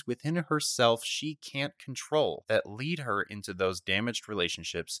things within herself she can't control that lead her into those damaged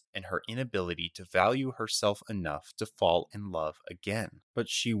relationships and her inability to value herself enough to fall in love again. But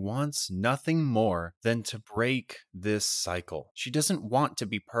she wants nothing more than to break this cycle. She doesn't want to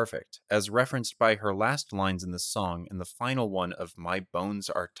be perfect, as referenced by her last lines in the song and the final one of "My bones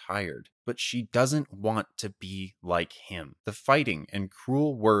are tired." But she doesn't want to be like him. The fighting and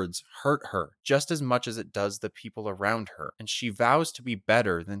cruel words hurt her just as much as it does the people around her, and she vows to be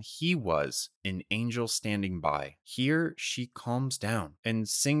better than he was in Angel Standing By. Here, she calms down and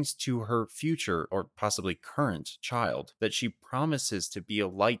sings to her future, or possibly current, child that she promises to be a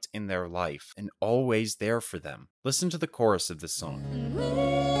light in their life and always there for them. Listen to the chorus of this song.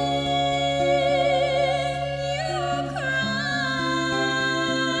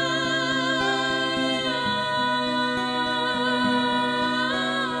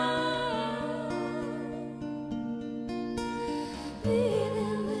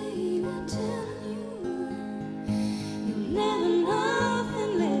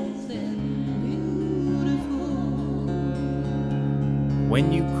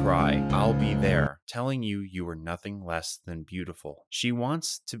 When you cry, I'll be there, telling you you are nothing less than beautiful. She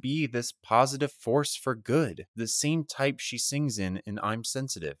wants to be this positive force for good, the same type she sings in I'm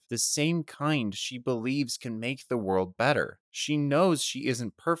Sensitive, the same kind she believes can make the world better. She knows she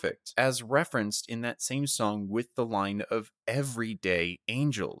isn't perfect, as referenced in that same song with the line of everyday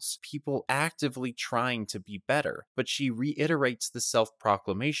angels, people actively trying to be better. But she reiterates the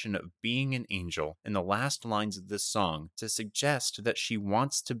self-proclamation of being an angel in the last lines of this song to suggest that she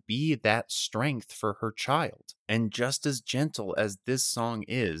wants to be that strength for her child. And just as gentle as this song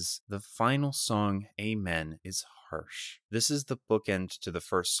is, the final song, Amen, is harsh. This is the bookend to the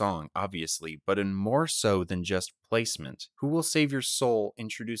first song, obviously, but in more so than just placement. Who Will Save Your Soul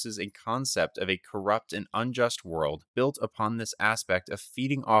introduces a concept of a corrupt and unjust world built upon this aspect of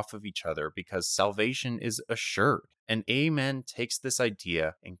feeding off of each other because salvation is assured. And Amen takes this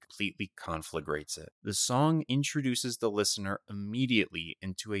idea and completely conflagrates it. The song introduces the listener immediately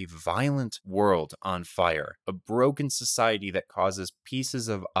into a violent world on fire, a broken society that causes pieces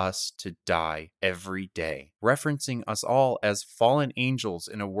of us to die every day, referencing us all as fallen angels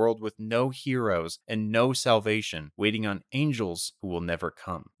in a world with no heroes and no salvation, waiting on angels who will never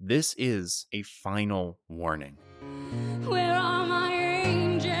come. This is a final warning. Where are my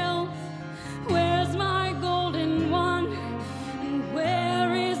angels? Where's my golden one? And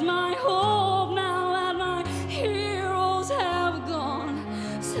where is my hope now that my heroes have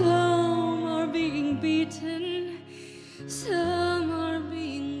gone? Some are being beaten, some are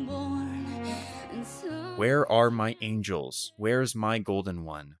being born, and some... Where are my angels? Where's my golden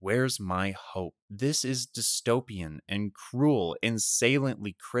one? Where's my hope? This is dystopian and cruel and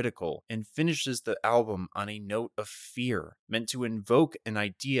saliently critical, and finishes the album on a note of fear, meant to invoke an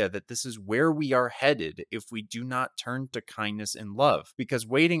idea that this is where we are headed if we do not turn to kindness and love, because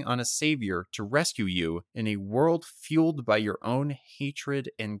waiting on a savior to rescue you in a world fueled by your own hatred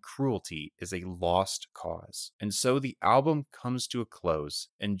and cruelty is a lost cause. And so the album comes to a close,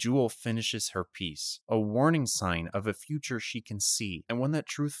 and Jewel finishes her piece, a warning sign of a future she can see, and one that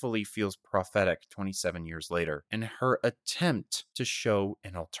truthfully feels prophetic 27 years later, and her attempt to show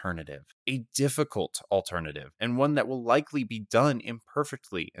an alternative, a difficult alternative, and one that will likely be done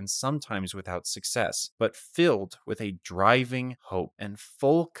imperfectly and sometimes without success, but filled with a driving hope and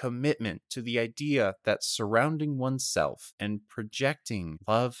full commitment to the idea that surrounding oneself and projecting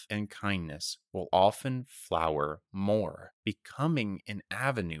love and kindness will often flower more, becoming an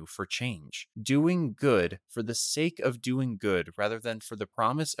avenue for change. Doing good for the sake of doing good rather than for the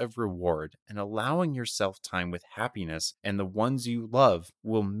promise of reward, and allowing yourself time with happiness and the ones you love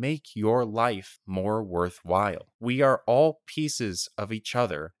will make your life more worthwhile. We are all pieces of each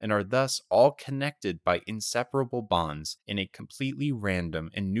other and are thus all connected by inseparable bonds in a completely random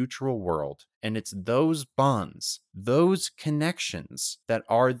and neutral world. And it's those bonds, those connections that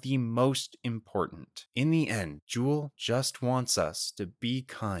are the most important. In the end, Jewel just wants us to be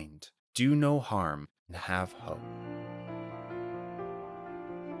kind, do no harm, and have hope.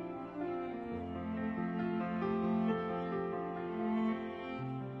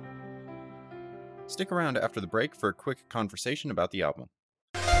 Stick around after the break for a quick conversation about the album.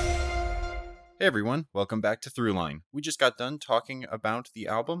 Hey everyone, welcome back to Throughline. We just got done talking about the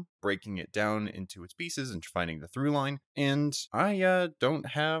album, breaking it down into its pieces and finding the throughline, and I don't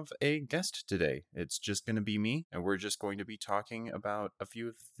have a guest today. It's just going to be me, and we're just going to be talking about a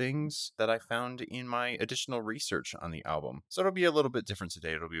few things that I found in my additional research on the album. So it'll be a little bit different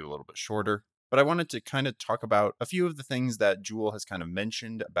today. It'll be a little bit shorter. but I wanted to kind of talk about a few of the things that Jewel has kind of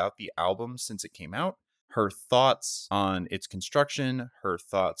mentioned about the album since it came out. Her thoughts on its construction, her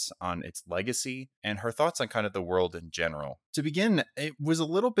thoughts on its legacy, and her thoughts on kind of the world in general. To begin, it was a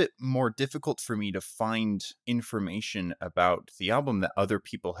little bit more difficult for me to find information about the album that other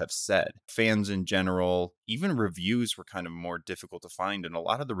people have said. Fans in general, even reviews were kind of more difficult to find, and a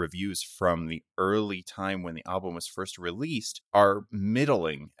lot of the reviews from the early time when the album was first released are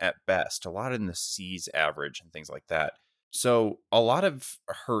middling at best, a lot in the C's average and things like that. So a lot of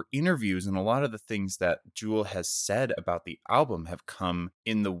her interviews and a lot of the things that Jewel has said about the album have come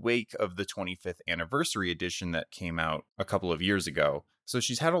in the wake of the 25th anniversary edition that came out a couple of years ago. So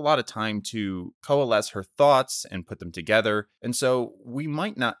she's had a lot of time to coalesce her thoughts and put them together. And so we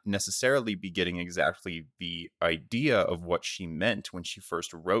might not necessarily be getting exactly the idea of what she meant when she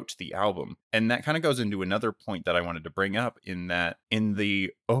first wrote the album. And that kind of goes into another point that I wanted to bring up, in that in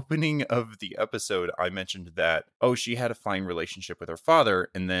the opening of the episode, I mentioned that, she had a fine relationship with her father.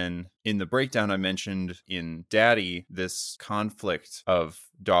 And then in the breakdown, I mentioned in Daddy, this conflict of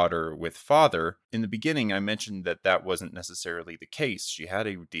daughter with father. In the beginning, I mentioned that that wasn't necessarily the case. She had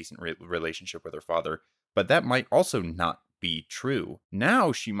a decent relationship with her father, but that might also not be true.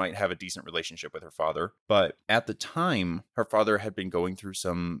 Now she might have a decent relationship with her father, but at the time, her father had been going through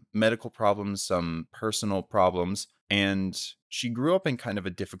some medical problems, some personal problems, and she grew up in kind of a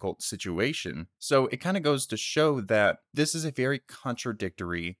difficult situation. So it kind of goes to show that this is a very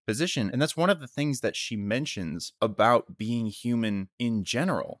contradictory position. And that's one of the things that she mentions about being human in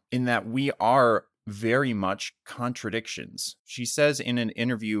general, in that we are very much contradictions. She says in an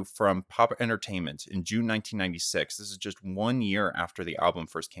interview from Pop Entertainment in June 1996, this is just 1 year after the album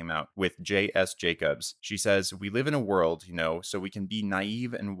first came out, with J.S. Jacobs. She says, "We live in a world, so we can be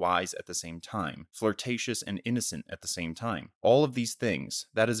naive and wise at the same time, flirtatious and innocent at the same time. All of these things,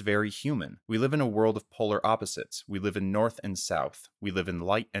 that is very human. We live in a world of polar opposites. We live in north and south. We live in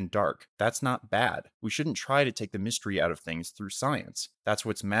light and dark. That's not bad. We shouldn't try to take the mystery out of things through science. That's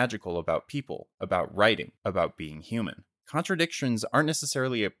what's magical about people, about writing, about being human." Contradictions aren't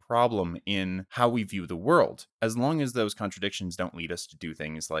necessarily a problem in how we view the world, as long as those contradictions don't lead us to do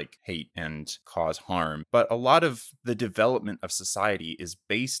things like hate and cause harm. But a lot of the development of society is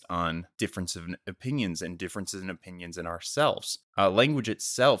based on difference of opinions and differences in opinions in ourselves. Language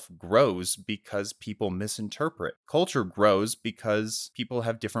itself grows because people misinterpret. Culture grows because people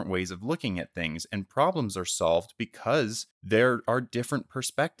have different ways of looking at things, and problems are solved because there are different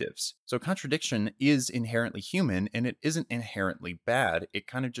perspectives. So contradiction is inherently human, and it isn't inherently bad. It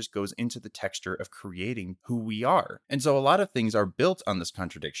kind of just goes into the texture of creating who we are. And so a lot of things are built on this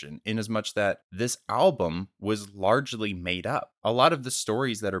contradiction, in as much that this album was largely made up. A lot of the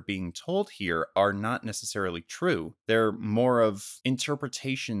stories that are being told here are not necessarily true. They're more of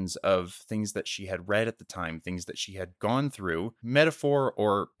interpretations of things that she had read at the time, things that she had gone through, metaphor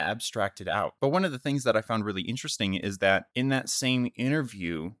or abstracted out. But one of the things that I found really interesting is that in that same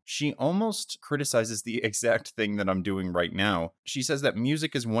interview, she almost criticizes the exact thing that I'm doing right now. She says that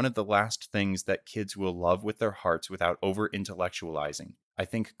music is one of the last things that kids will love with their hearts without over-intellectualizing. I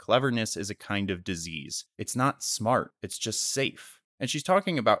think cleverness is a kind of disease. It's not smart, it's just safe. And she's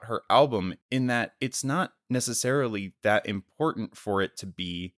talking about her album in that it's not necessarily that important for it to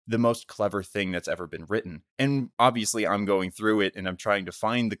be the most clever thing that's ever been written. And obviously I'm going through it and I'm trying to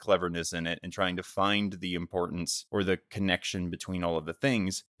find the cleverness in it and trying to find the importance or the connection between all of the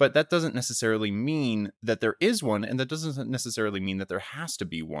things. But that doesn't necessarily mean that there is one, and that doesn't necessarily mean that there has to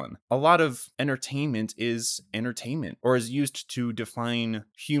be one. A lot of entertainment is entertainment, or is used to define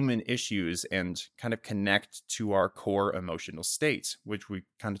human issues and kind of connect to our core emotional states, which we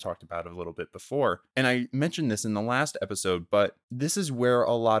kind of talked about a little bit before. And I mentioned this in the last episode, but this is where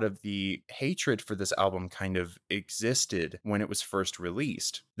a lot of the hatred for this album kind of existed when it was first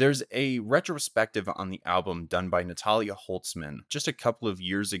released. There's a retrospective on the album done by Natalia Holtzman just a couple of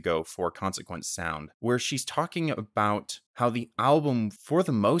years ago for Consequent Sound, where she's talking about how the album, for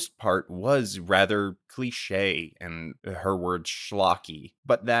the most part, was rather cliche and, her word, schlocky,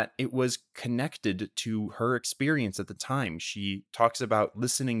 but that it was connected to her experience at the time. She talks about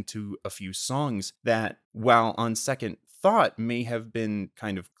listening to a few songs that, while on second thought may have been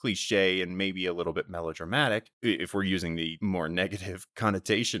kind of cliche and maybe a little bit melodramatic, if we're using the more negative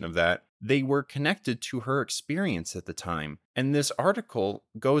connotation of that, they were connected to her experience at the time. And this article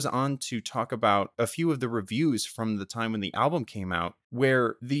goes on to talk about a few of the reviews from the time when the album came out,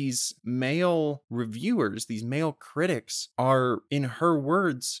 where these male reviewers, these male critics, are, in her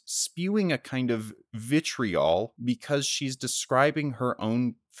words, spewing a kind of vitriol because she's describing her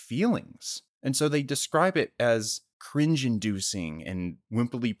own feelings. And so they describe it as cringe-inducing and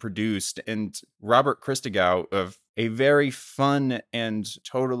wimpily produced, and Robert Christgau, of a very fun and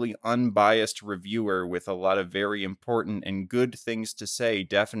totally unbiased reviewer with a lot of very important and good things to say,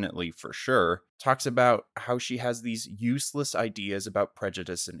 definitely, for sure, talks about how she has these useless ideas about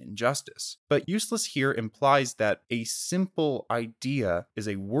prejudice and injustice. But useless here implies that a simple idea is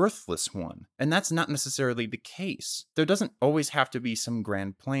a worthless one, and that's not necessarily the case. There doesn't always have to be some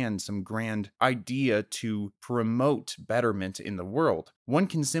grand plan, some grand idea to promote betterment in the world. One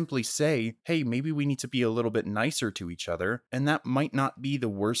can simply say, hey, maybe we need to be a little bit nicer to each other, and that might not be the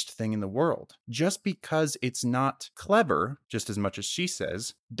worst thing in the world. Just because it's not clever, just as much as she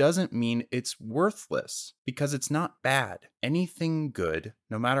says, doesn't mean it's worthless, because it's not bad. Anything good,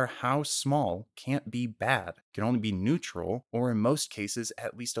 no matter how small, can't be bad. It can only be neutral, or in most cases,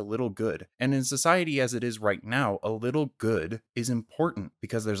 at least a little good. And in society as it is right now, a little good is important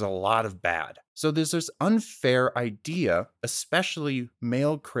because there's a lot of bad. So there's this unfair idea, especially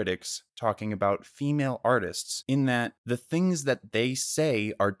male critics talking about female artists, in that the things that they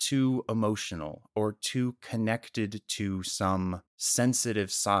say are too emotional or too connected to some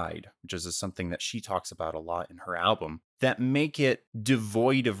sensitive side, which is something that she talks about a lot in her album, that make it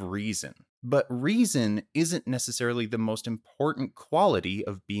devoid of reason. But reason isn't necessarily the most important quality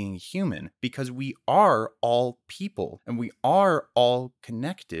of being human, because we are all people and we are all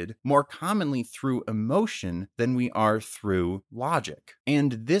connected more commonly through emotion than we are through logic.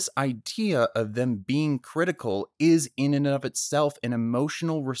 And this idea of them being critical is in and of itself an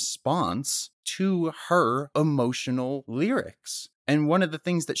emotional response to her emotional lyrics. And one of the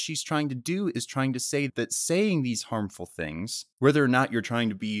things that she's trying to do is trying to say that saying these harmful things, whether or not you're trying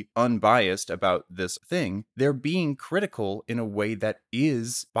to be unbiased about this thing, they're being critical in a way that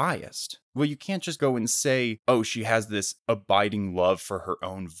is biased. Well, you can't just go and say, oh, she has this abiding love for her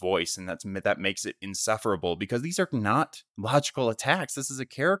own voice, and that makes it insufferable, because these are not logical attacks. This is a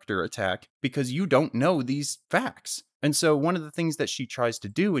character attack because you don't know these facts. And so one of the things that she tries to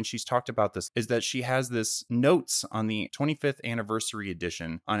do, and she's talked about this, is that she has this notes on the 25th anniversary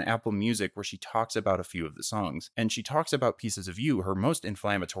edition on Apple Music where she talks about a few of the songs. And she talks about Pieces of You, her most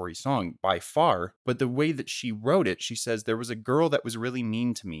inflammatory song by far. But the way that she wrote it, she says, there was a girl that was really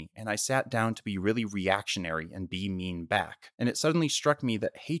mean to me, and I sat down to be really reactionary and be mean back. And it suddenly struck me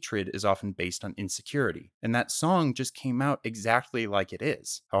that hatred is often based on insecurity. And that song just came out exactly like it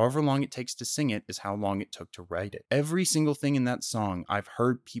is. However long it takes to sing it is how long it took to write it. Every single thing in that song I've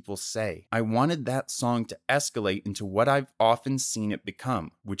heard people say. I wanted that song to escalate into what I've often seen it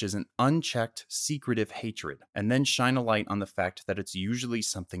become, which is an unchecked, secretive hatred, and then shine a light on the fact that it's usually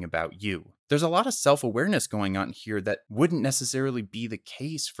something about you. There's a lot of self-awareness going on here that wouldn't necessarily be the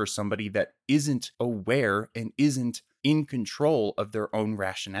case for somebody that isn't aware and isn't in control of their own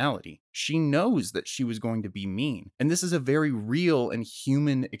rationality. She knows that she was going to be mean. And this is a very real and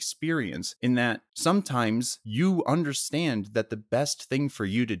human experience, in that sometimes you understand that the best thing for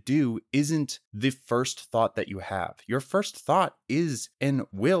you to do isn't the first thought that you have. Your first thought is and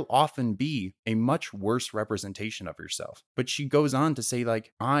will often be a much worse representation of yourself. But she goes on to say,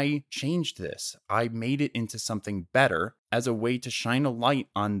 like, I changed this. I made it into something better as a way to shine a light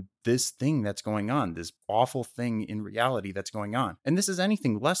on this thing that's going on, this awful thing in reality that's going on. And this is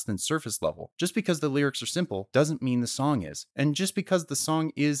anything less than surface level. Just because the lyrics are simple doesn't mean the song is. And just because the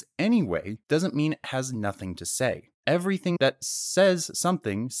song is anyway doesn't mean it has nothing to say. Everything that says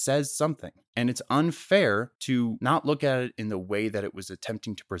something. And it's unfair to not look at it in the way that it was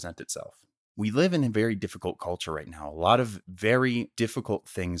attempting to present itself. We live in a very difficult culture right now. A lot of very difficult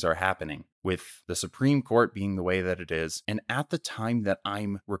things are happening, with the Supreme Court being the way that it is. And at the time that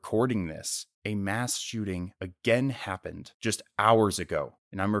I'm recording this, a mass shooting again happened just hours ago.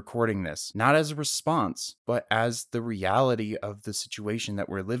 And I'm recording this not as a response, but as the reality of the situation that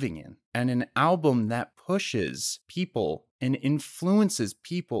we're living in. And an album that pushes people and influences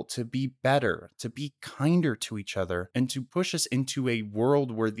people to be better, to be kinder to each other, and to push us into a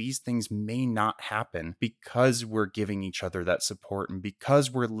world where these things may not happen because we're giving each other that support and because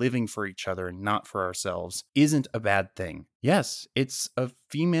we're living for each other and not for ourselves, isn't a bad thing. Yes, it's a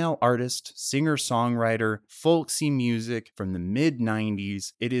female artist, singer-songwriter, folksy music from the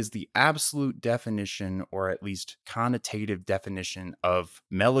mid-90s. It is the absolute definition, or at least connotative definition, of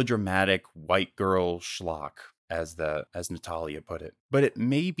melodramatic white girl schlock, as Natalia put it. But it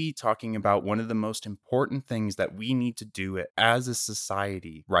may be talking about one of the most important things that we need to do as a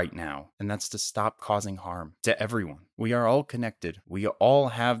society right now, and that's to stop causing harm to everyone. We are all connected. We all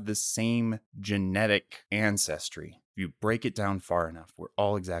have the same genetic ancestry. If you break it down far enough, we're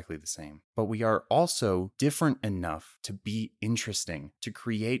all exactly the same. But we are also different enough to be interesting, to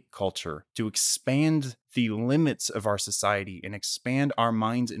create culture, to expand the limits of our society and expand our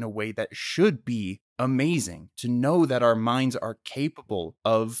minds in a way that should be amazing. To know that our minds are capable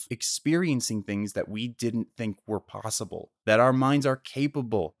of experiencing things that we didn't think were possible, that our minds are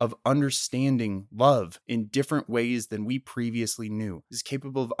capable of understanding love in different ways than we previously knew, is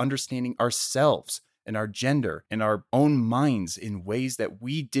capable of understanding ourselves and our gender and our own minds in ways that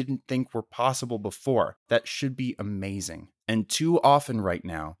we didn't think were possible before. That should be amazing. And too often right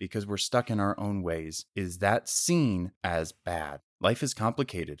now, because we're stuck in our own ways, is that seen as bad. Life is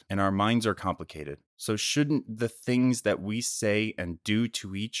complicated and our minds are complicated. So shouldn't the things that we say and do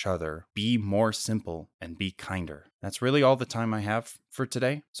to each other be more simple and be kinder? That's really all the time I have for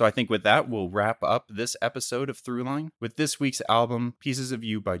today. So I think with that, we'll wrap up this episode of Throughline with this week's album, Pieces of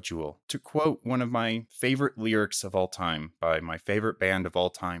You by Jewel. To quote one of my favorite lyrics of all time by my favorite band of all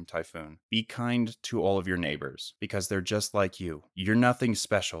time, Typhoon, "Be kind to all of your neighbors because they're just like you. You're nothing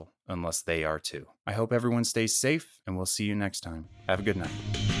special unless they are too." I hope everyone stays safe and we'll see you next time. Have a good night.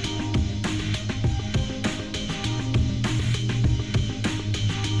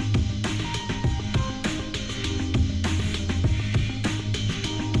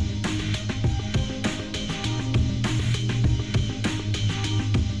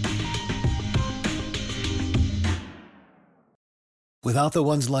 Without the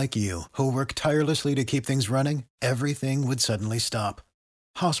ones like you, who work tirelessly to keep things running, everything would suddenly stop.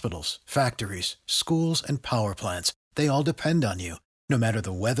 Hospitals, factories, schools, and power plants, they all depend on you. No matter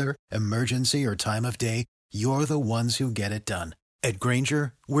the weather, emergency, or time of day, you're the ones who get it done. At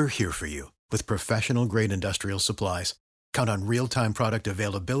Grainger, we're here for you with professional-grade industrial supplies. Count on real-time product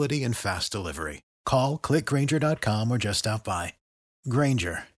availability and fast delivery. Call, clickgrainger.com, or just stop by.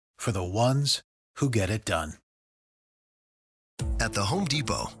 Grainger, for the ones who get it done. At the Home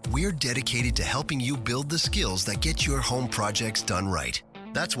Depot, we're dedicated to helping you build the skills that get your home projects done right.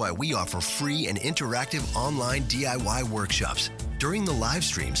 That's why we offer free and interactive online DIY workshops. During the live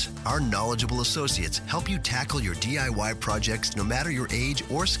streams, our knowledgeable associates help you tackle your DIY projects no matter your age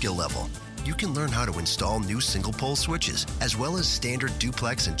or skill level. You can learn how to install new single-pole switches, as well as standard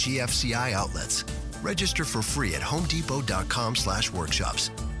duplex and GFCI outlets. Register for free at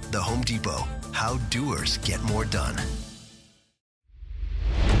homedepot.com/workshops. The Home Depot, how doers get more done.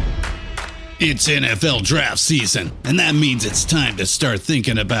 It's NFL draft season, and that means it's time to start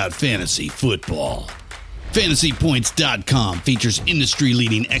thinking about fantasy football. FantasyPoints.com features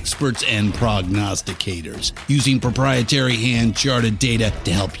industry-leading experts and prognosticators using proprietary hand-charted data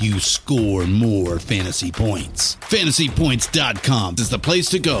to help you score more fantasy points. FantasyPoints.com is the place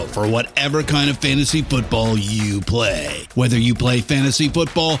to go for whatever kind of fantasy football you play. Whether you play fantasy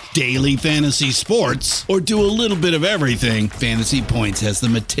football, daily fantasy sports, or do a little bit of everything, Fantasy Points has the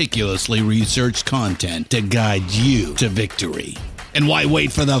meticulously researched content to guide you to victory. And why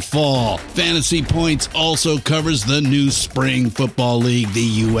wait for the fall? Fantasy Points also covers the new spring football league,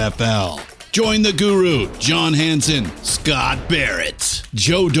 the UFL. Join the guru, John Hansen, Scott Barrett,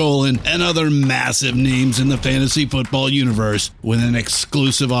 Joe Dolan, and other massive names in the fantasy football universe with an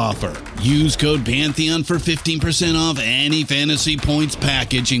exclusive offer. Use code Pantheon for 15% off any Fantasy Points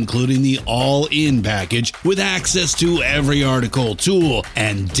package, including the all-in package, with access to every article, tool,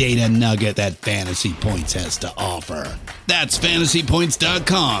 and data nugget that Fantasy Points has to offer. That's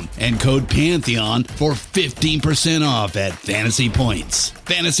FantasyPoints.com and code Pantheon for 15% off at Fantasy Points.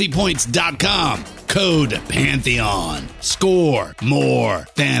 FantasyPoints.com, code Pantheon. Score more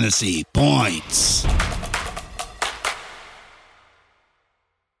fantasy points.